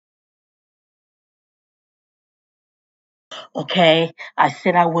Okay, I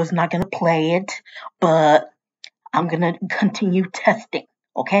said I was not gonna play it, but I'm gonna continue testing.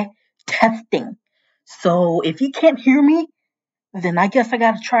 Okay, testing. So if you can't hear me, then I guess I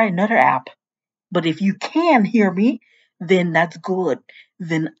gotta try another app. But if you can hear me, then that's good.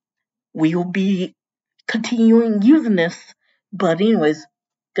 Then we will be continuing using this. But anyways,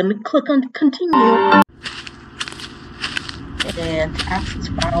 gonna click on continue and access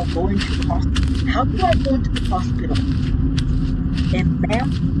file, go into the hospital. How do I go into the hospital? And ma'am,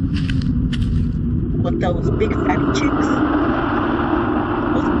 with those big fatty cheeks,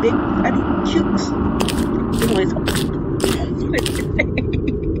 those big fatty cheeks. Anyways,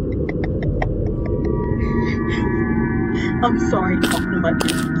 I'm sorry talking about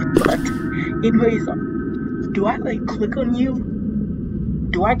this, but anyways, do I like click on you?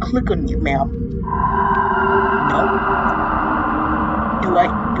 Do I click on you, ma'am? No.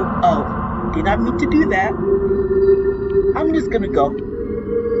 Oh, did I mean to do that? I'm just gonna go.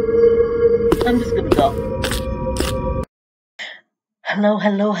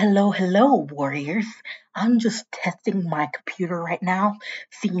 Hello, warriors. I'm just testing my computer right now,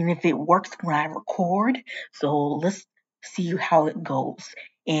 seeing if it works when I record. So let's see how it goes.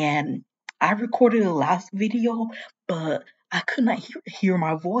 And I recorded the last video, but I could not hear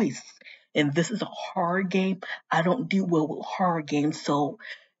my voice. And this is a horror game. I don't do well with horror games, so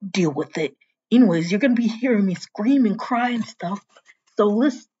deal with it. Anyways, you're gonna be hearing me scream and cry and stuff. So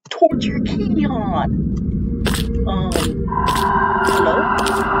let's torture Keon. Hello?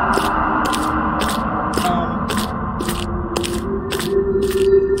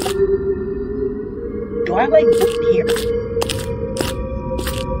 Do I like wait here?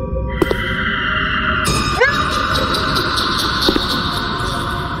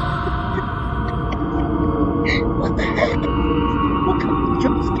 What the heck? What kind of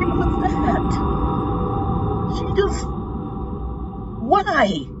jump scare was that? She just... Why?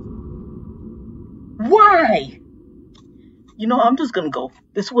 Why? You know, I'm just gonna go.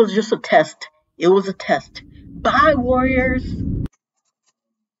 This was just a test. It was a test. Bye, warriors.